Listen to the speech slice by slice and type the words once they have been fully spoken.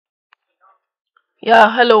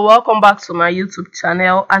Yeah, hello, welcome back to my YouTube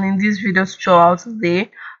channel. And in this video tutorial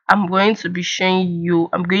today, I'm going to be teaching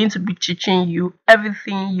you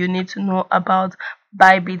everything you need to know about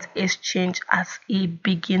Bybit exchange as a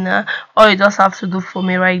beginner. All you just have to do for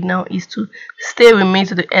me right now is to stay with me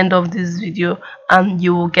to the end of this video, and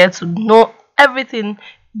you will get to know everything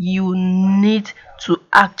you need to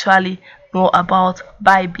actually know about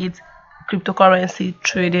Bybit cryptocurrency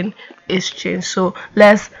trading exchange. So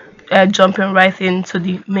let's jumping right into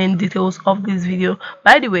the main details of this video.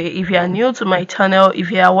 By the way, if you are new to my channel, if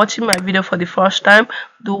you are watching my video for the first time,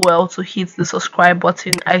 do well to hit the subscribe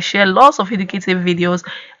button. I share lots of educative videos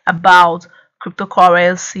about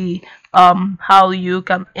cryptocurrency, how you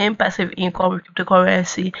can earn passive income with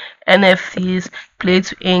cryptocurrency, NFTs, play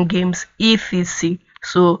to earn games, etc.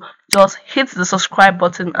 So just hit the subscribe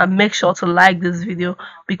button and make sure to like this video,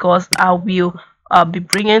 because I will be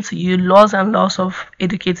bringing to you lots and lots of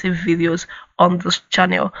educative videos on this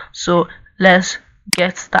channel. So let's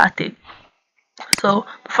get started. So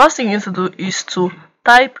the first thing you need to do is to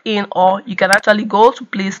type in, or you can actually go to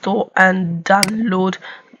Play Store and download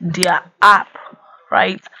their app,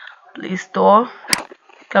 right? Play Store.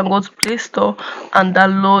 You can go to Play Store and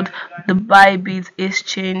download the Bybit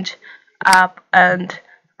exchange app, and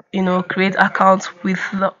create accounts with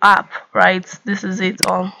the app, right? This is it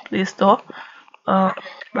on Play Store.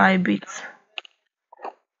 Bybit.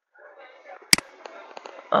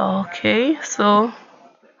 Okay, so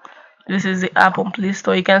this is the app on Play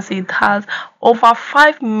Store. You can see it has over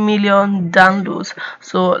 5 million downloads.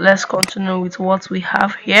 So let's continue with what we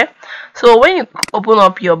have here. So when you open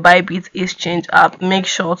up your Bybit exchange app, make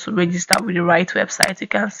sure to register with the right website. You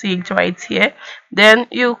can see it right here. Then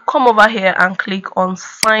you come over here and click on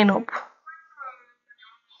sign up.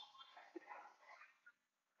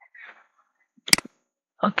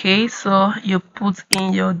 Okay, so you put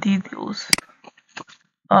in your details.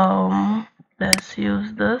 Let's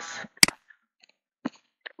use this.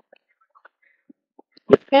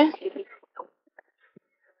 Okay.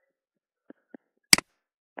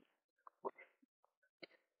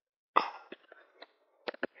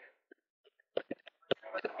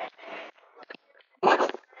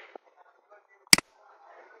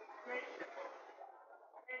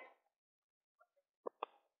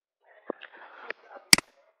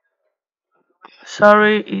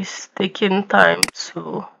 Sorry, it's taking time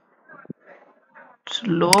to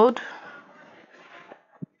load.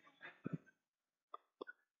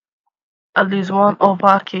 At least one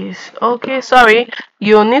uppercase. Okay, sorry.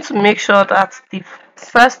 You need to make sure that the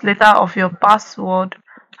first letter of your password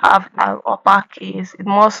have an uppercase. It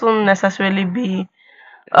mustn't necessarily be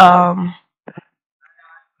um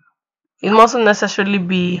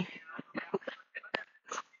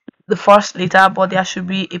the first letter, but there should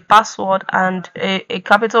be a password and a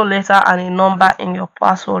capital letter and a number in your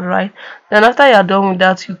password, right? Then after you're done with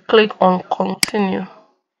that, you click on continue.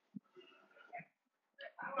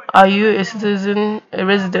 Are you a citizen, a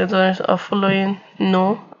resident, or are following?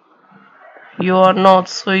 No, you are not.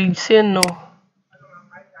 So you say no.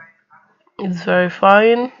 It's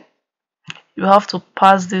verifying. You have to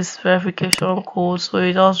pass this verification code. So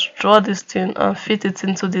you just draw this thing and fit it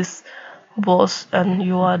into this box, and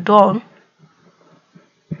you are done.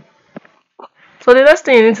 So the next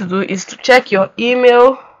thing you need to do is to check your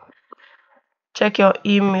email. Check your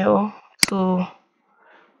email to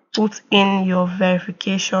put in your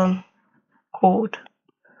verification code.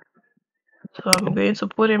 So I'm going to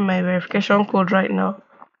put in my verification code right now.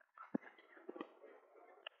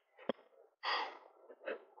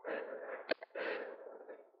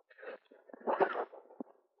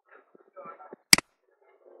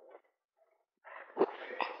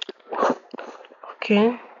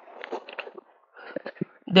 Okay,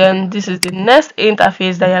 then this is the next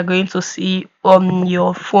interface that you're going to see on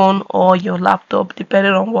your phone or your laptop,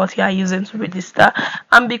 depending on what you are using to register.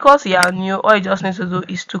 And because you are new, all you just need to do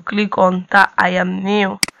is to click on that I am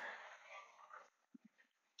new.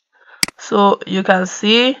 So you can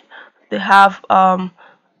see they have a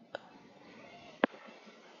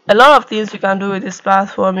lot of things you can do with this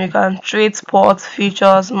platform. You can trade sports,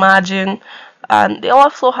 futures, margin, and they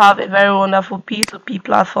also have a very wonderful P2P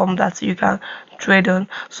platform that you can trade on.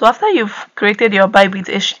 So after you've created your Bybit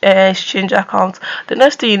exchange account, the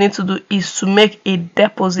next thing you need to do is to make a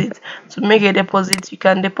deposit. To make a deposit, you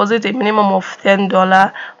can deposit a minimum of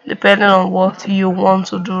 $10 depending on what you want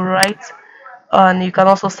to do, right? And you can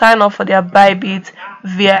also sign up for their Bybit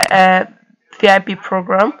VIP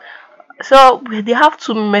program. So they have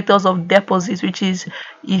two methods of deposit, which is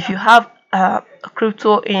if you have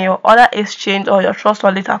crypto in your other exchange or your trust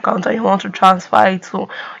wallet account and you want to transfer it to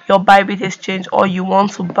your Bybit exchange, or you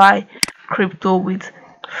want to buy crypto with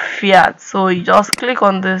fiat. So you just click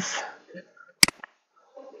on this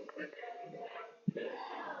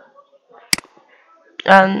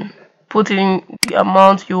and put in the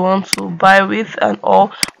amount you want to buy with and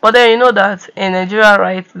all. But then you know that in Nigeria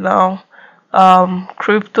right now, buying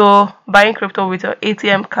crypto with your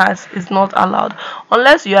ATM cards is not allowed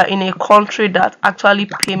unless you are in a country that actually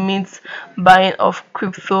permits buying of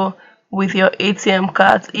crypto with your ATM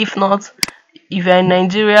cards. If not, if you're in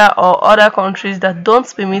Nigeria or other countries that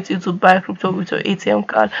don't permit you to buy crypto with your ATM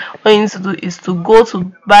card, what you need to do is to go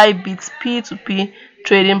to Bybit P2P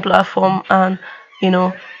trading platform and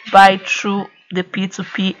buy through the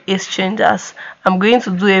P2P exchanges. I'm going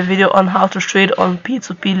to do a video on how to trade on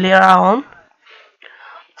P2P later on.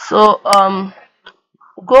 So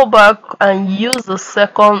go back and use the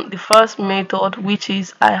first method, which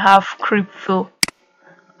is I have crypto.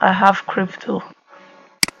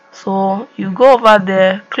 So you go over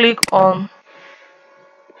there, click on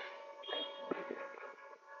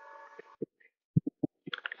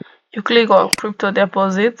crypto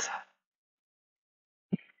deposit.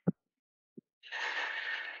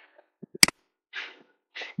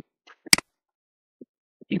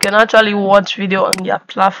 You can actually watch video on their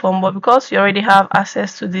platform, but because you already have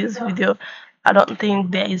access to this video, I don't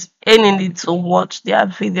think there is any need to watch their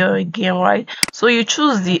video again, right? So you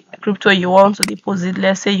choose the crypto you want to deposit.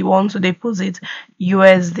 Let's say you want to deposit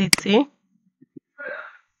USDT.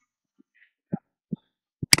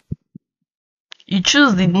 You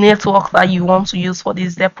choose the network that you want to use for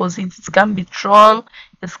this deposit. It can be Tron,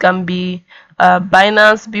 it can be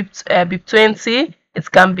Binance BIP20, it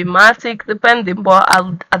can be Matic, depending, but I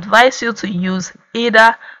would advise you to use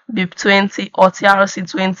either BIP20 or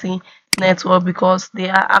TRC20 network because they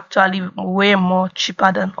are actually way more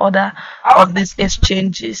cheaper than other of these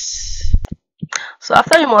exchanges. So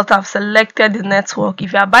after you must have selected the network,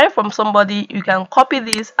 if you are buying from somebody, you can copy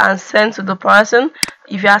this and send to the person.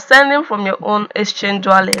 If you are sending from your own exchange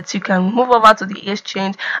wallet, you can move over to the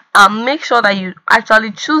exchange and make sure that you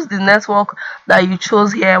actually choose the network that you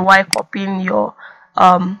chose here while copying your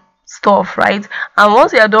stuff, right? And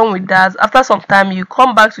once you are done with that, after some time you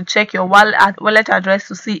come back to check your wallet address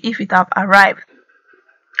to see if it have arrived.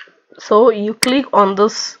 So you click on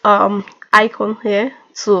this icon here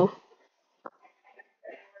to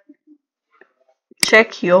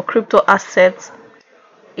check your crypto assets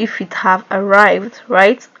if it have arrived,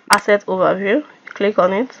 right? Asset overview, click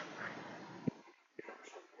on it.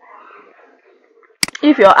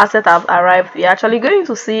 If your asset have arrived, you're actually going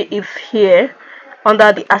to see if here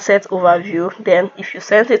under the asset overview. Then if you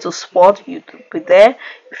send it to spot, you be there.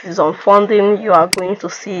 If it's on funding, you are going to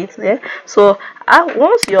see it there. So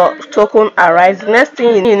once your token arrives, the next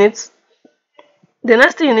thing you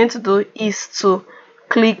need to do is to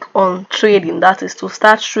click on trading. That is to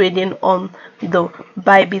start trading on the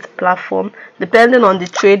Bybit platform. Depending on the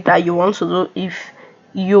trade that you want to do, if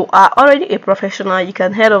you are already a professional, you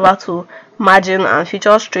can head over to margin and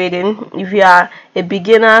futures trading. If you are a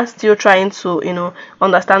beginner still trying to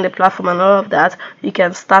understand the platform and all of that, you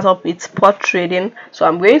can start up with spot trading. So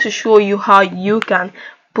I'm going to show you how you can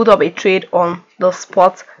put up a trade on the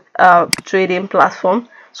spot trading platform.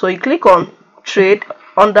 So you click on trade.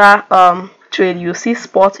 Under trade, you see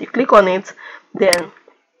spot, you click on it, then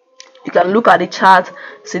you can look at the chart,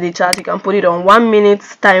 see the chart. You can put it on 1 minute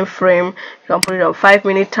time frame, you can put it on 5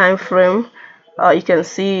 minute time frame. You can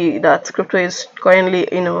see that crypto is currently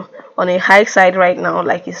on a high side right now,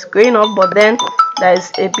 like it's going up, but then there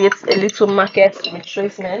is a little market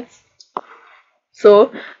retracement.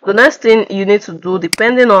 So the next thing you need to do,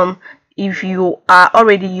 depending on if you are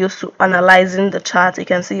already used to analyzing the chart, you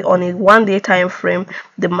can see on a 1 day time frame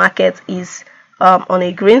the market is on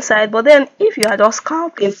a green side. But then if you are just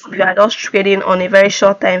scalping, if you are just trading on a very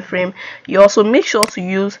short time frame, you also make sure to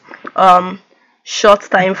use short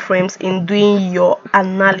time frames in doing your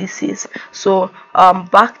analysis. So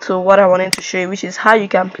back to what I wanted to show you, which is how you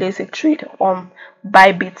can place a trade on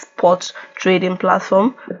Bybit spot trading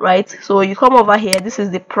platform, right? So you come over here, this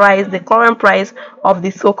is the current price of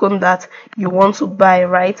the token that you want to buy,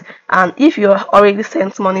 right? And if you already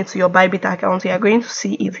sent money to your Bybit account, you are going to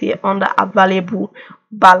see it here under available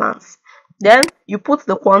balance. Then you put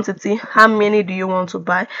the quantity, how many do you want to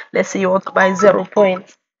buy? Let's say you want to buy 0.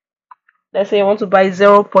 Let's say you want to buy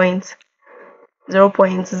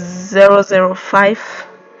 0.005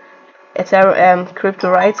 Ethereum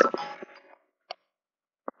crypto, right?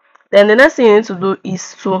 Then the next thing you need to do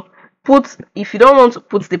is to put, if you don't want to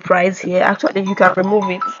put the price here, actually you can remove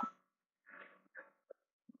it.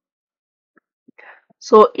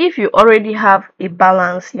 So if you already have a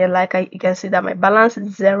balance here, like you can see that my balance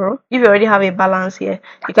is 0. If you already have a balance here,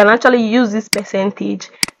 you can actually use this percentage.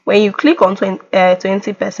 When you click on 20%,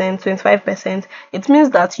 25%, it means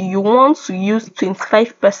that you want to use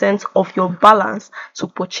 25% of your balance to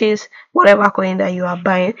purchase whatever coin that you are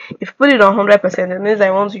buying. If you put it on 100%, it means that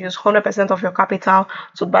you want to use 100% of your capital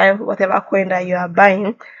to buy whatever coin that you are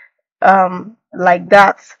buying. Like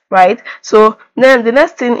that, right? So then the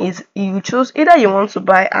next thing is you choose either you want to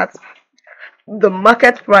buy at the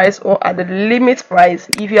market price or at the limit price.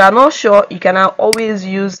 If you are not sure, you can always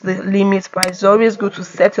use the limit price. It's always good to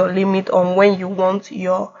set your limit on when you want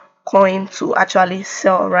your coin to actually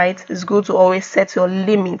sell, right? It's good to always set your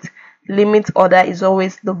limit order is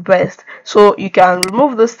always the best. So you can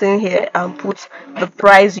remove this thing here and put the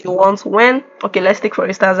price you want. When, okay, let's take for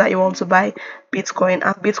instance that you want to buy Bitcoin,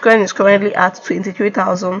 and Bitcoin is currently at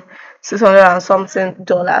 23,600 and something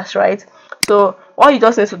dollars, right? So all you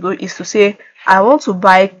just need to do is to say, I want to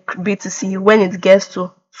buy BTC when it gets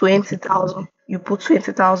to 20,000. You put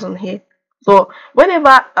 20,000 here. So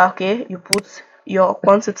whenever, okay, you put your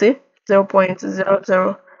quantity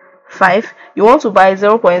 0.005, you want to buy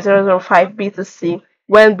 0.005 BTC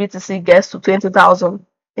when BTC gets to 20,000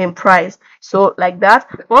 in price. So like that,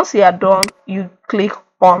 once you are done, you click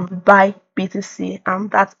on buy BTC, and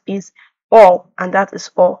that is all.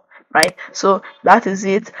 Right? So that is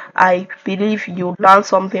it. I believe you learned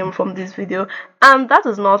something from this video, and that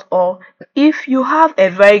is not all. If you have a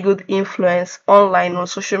very good influence online on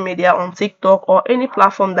social media, on TikTok or any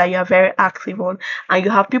platform that you are very active on, and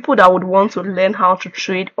you have people that would want to learn how to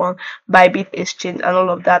trade on Bybit exchange and all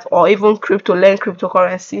of that, or even learn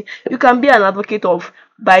cryptocurrency, you can be an advocate of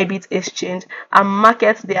Bybit exchange and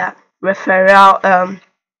market their referral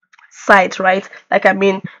site, right? Like, I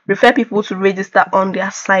mean, refer people to register on their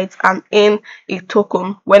site and earn a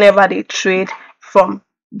token whenever they trade from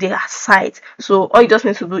their site. So all you just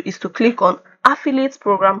need to do is to click on affiliate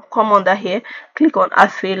program, come under here, click on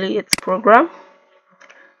affiliate program,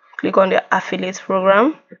 click on the affiliate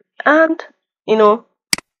program, and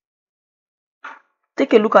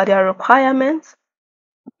take a look at their requirements.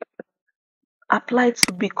 Apply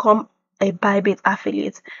to become a Bybit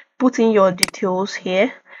affiliate. Put in your details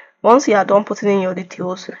here. Once you are done putting in your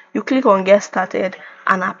details, you click on get started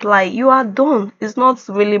and apply. You are done. It's not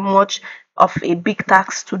really much of a big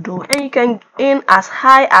task to do, and you can earn as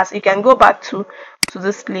high as you can go back to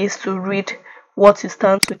this place to read what you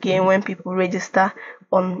stand to gain when people register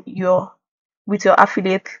on with your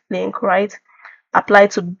affiliate link, right? Apply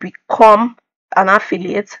to become an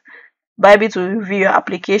affiliate. Bybit will review your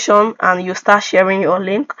application and you start sharing your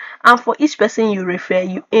link, and for each person you refer,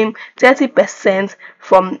 you earn 30%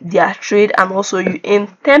 from their trade, and also you earn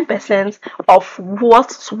 10% of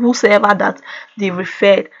whosoever that they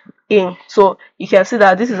referred in. So you can see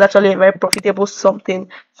that this is actually a very profitable something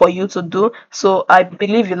for you to do. So I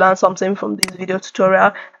believe you learned something from this video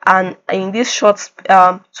tutorial, and in this short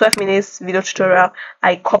 12 minutes video tutorial,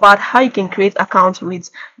 I covered how you can create accounts with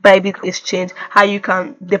Bybit exchange, how you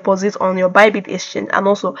can deposit on your Bybit exchange, and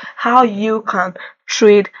also how you can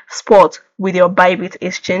trade spot with your Bybit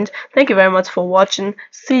exchange. Thank you very much for watching.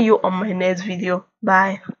 See you on my next video.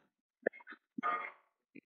 Bye.